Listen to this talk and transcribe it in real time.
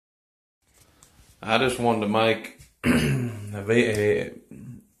I just wanted to make a video,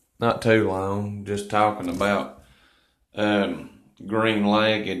 not too long, just talking about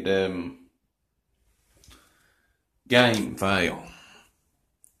green-legged GameFowl.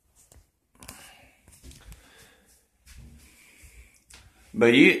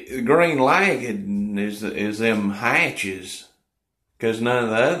 But green-legged is them hatches, 'cause none of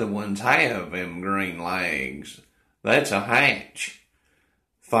the other ones have them green legs. That's a hatch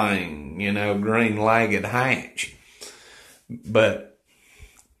thing, green-legged hatch. But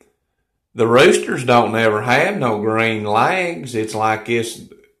the roosters don't never have no green legs. It's like this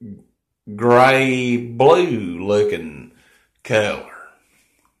gray-blue looking color.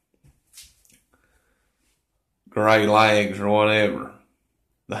 Gray legs or whatever.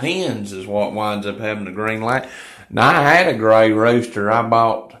 The hens is what winds up having the green leg. Now, I had a gray rooster I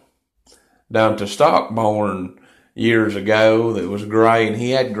bought down to Stockborn years ago that was gray, and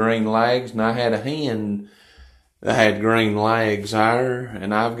he had green legs, and I had a hen that had green legs there,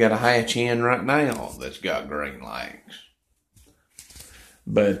 and I've got a hatch hen right now that's got green legs.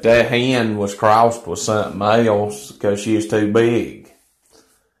 But that hen was crossed with something else because she was too big.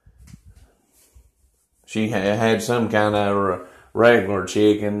 She had some kind of regular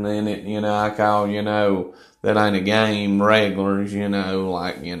chicken in it, I call, that ain't a game regulars,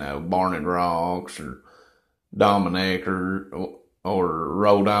 like, Barnett Rocks or Dominic or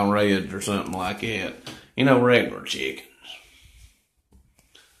Roll Down Reds or something like that. Regular chickens.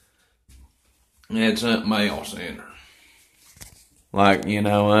 It had something else in her. Like,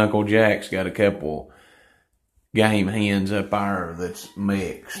 Uncle Jack's got a couple game hens up there that's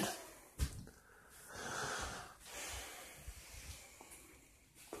mixed.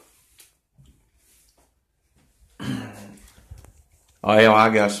 Well, I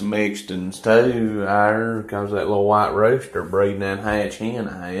got some mixed ones too there, because that little white rooster breeding that hatch hen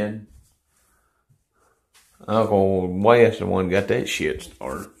I had. Uncle Wes the one got that shit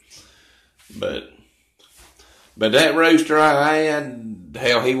started. But that rooster I had,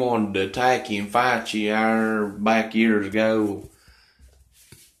 hell, he wanted to attack you and fight you there back years ago.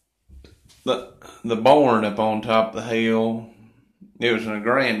 The barn up on top of the hill, it was my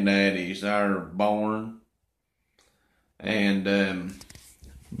granddaddy's there barn. And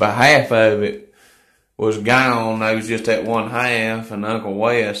but half of it was gone. There was just that one half, and Uncle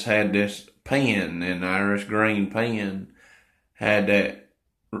Wes had this pen in there, this green pen, had that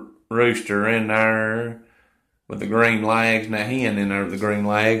rooster in there with the green legs, and that hen in there with the green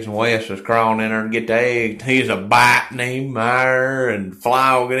legs, and Wes was crawling in there to get the egg. He was a biting him there and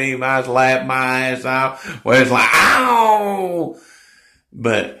flogging him. I was laughing my ass off. Wes like, ow!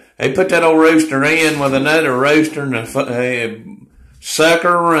 But they put that old rooster in with another rooster, and the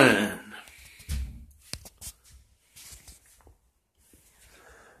sucker run.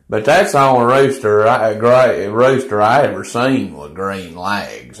 But that's the only rooster I ever seen with green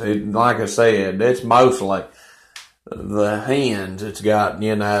legs. Like I said, it's mostly the hens. It's got,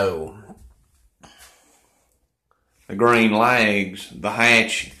 the green legs, the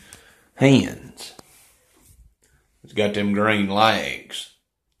hatch hens. It's got them green legs.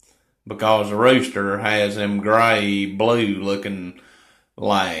 Because the rooster has them gray, blue looking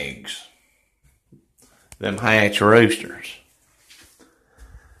legs. Them hatch roosters.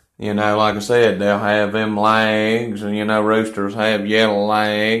 Like I said, they'll have them legs, and roosters have yellow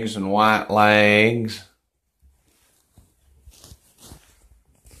legs and white legs.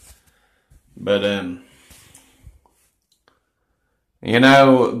 But, them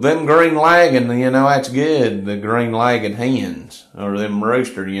green-legged, that's good. The green-legged hens, or them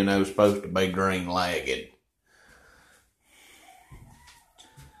rooster, supposed to be green-legged.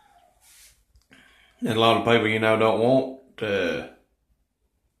 And a lot of people, don't want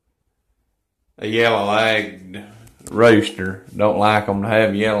a yellow-legged rooster. Don't like them to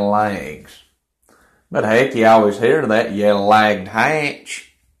have yellow legs. But heck, you always hear that yellow-legged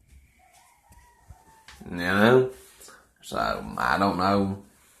hatch. So, I don't know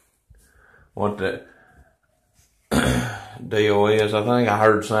what the deal is. I think I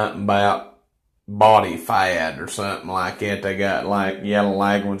heard something about body fat or something like that. They got, like,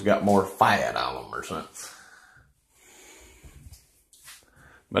 yellow-legged ones got more fat on them or something.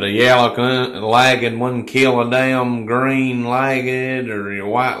 But a yellow-legged wouldn't kill a damn green-legged or your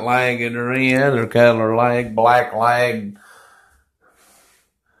white-legged or any other color leg, black-legged.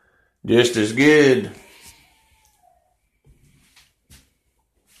 Just as good.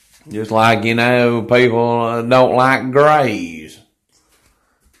 Just like, people don't like grays.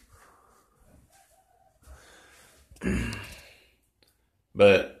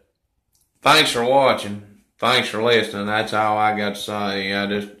 But thanks for watching. Thanks for listening. That's all I got to say. I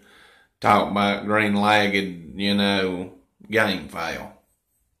just talk about green-legged, GameFowl.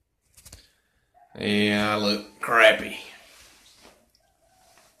 Yeah, I look crappy.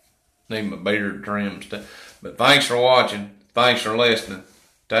 Need my beard trimmed stuff. But thanks for watching. Thanks for listening.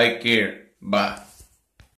 Take care. Bye.